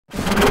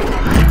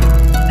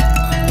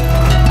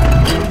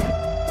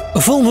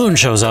A full moon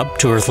shows up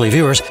to earthly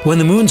viewers when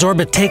the moon's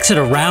orbit takes it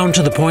around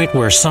to the point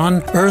where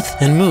sun, earth,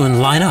 and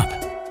moon line up.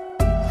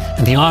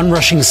 And the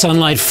onrushing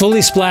sunlight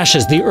fully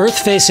splashes the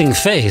earth-facing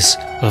face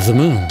of the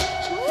moon.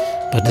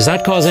 But does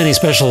that cause any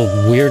special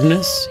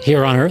weirdness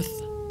here on Earth?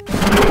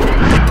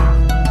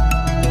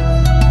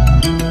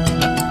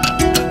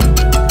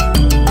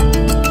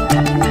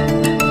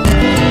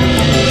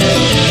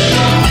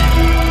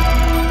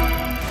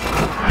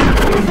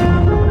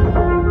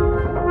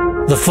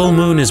 The full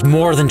moon is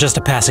more than just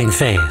a passing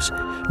phase.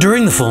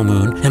 During the full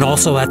moon, and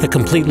also at the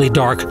completely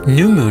dark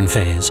new moon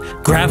phase,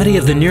 gravity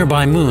of the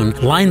nearby moon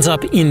lines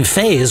up in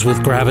phase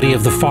with gravity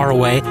of the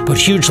faraway but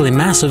hugely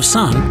massive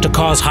sun to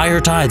cause higher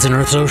tides in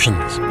Earth's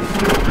oceans.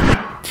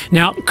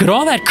 Now, could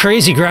all that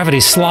crazy gravity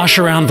slosh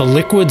around the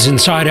liquids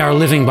inside our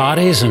living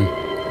bodies, and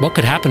what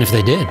could happen if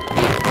they did?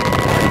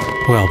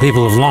 Well,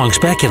 people have long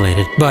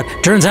speculated, but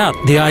turns out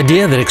the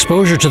idea that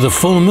exposure to the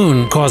full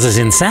moon causes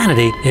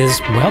insanity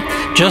is, well,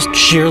 just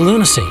sheer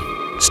lunacy.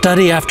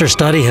 Study after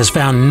study has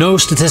found no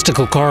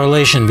statistical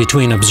correlation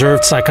between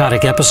observed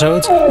psychotic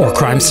episodes, or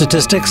crime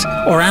statistics,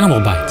 or animal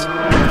bites.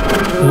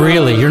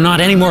 Really, you're not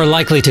any more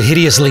likely to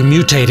hideously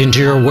mutate into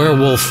your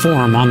werewolf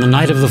form on the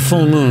night of the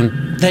full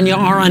moon than you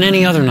are on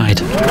any other night.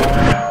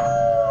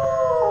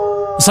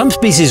 Some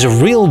species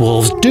of real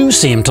wolves do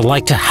seem to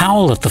like to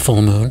howl at the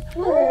full moon,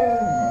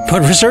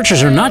 but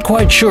researchers are not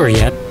quite sure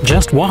yet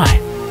just why.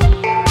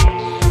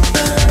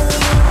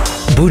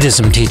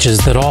 Buddhism teaches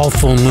that all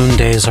full moon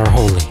days are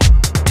holy.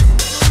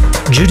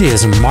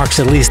 Judaism marks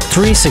at least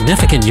 3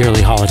 significant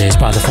yearly holidays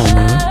by the full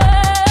moon.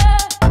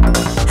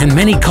 And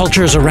many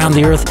cultures around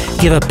the Earth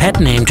give a pet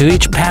name to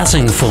each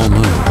passing full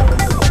moon.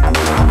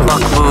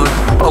 Buck moon,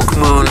 oak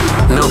moon,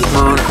 milk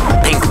moon,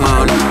 pink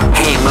moon,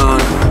 hay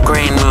moon,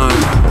 grain moon,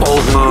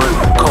 old moon,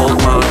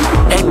 cold moon,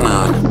 egg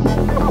moon.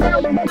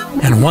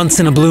 And once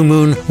in a blue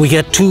moon, we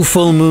get 2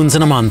 full moons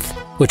in a month,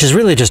 which is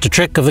really just a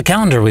trick of the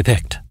calendar we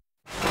picked.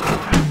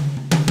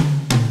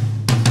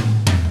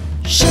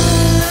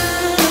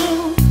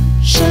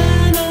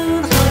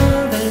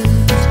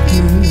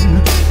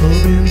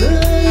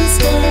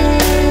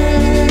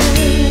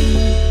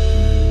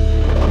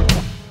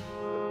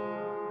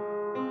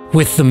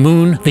 With the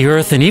moon, the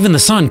Earth, and even the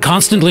sun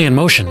constantly in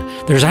motion,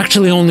 there's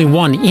actually only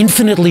one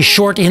infinitely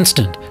short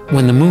instant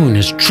when the moon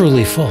is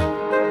truly full.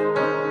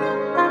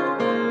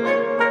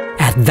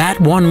 At that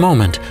one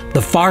moment,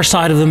 the far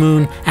side of the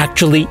moon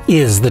actually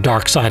is the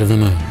dark side of the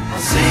moon. I'll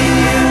see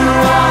you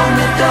on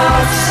the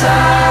dark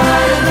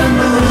side of the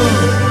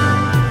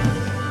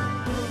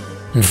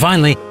moon. And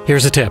finally,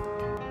 here's a tip.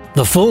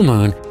 The full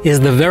moon is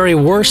the very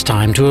worst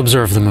time to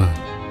observe the moon.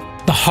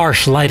 The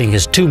harsh lighting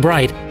is too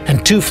bright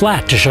and too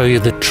flat to show you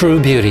the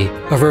true beauty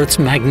of Earth's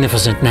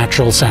magnificent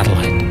natural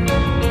satellite.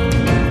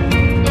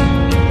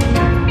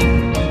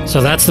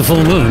 So that's the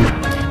full moon.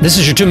 This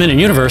is your 2-Minute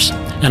Universe,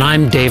 and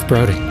I'm Dave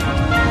Brody.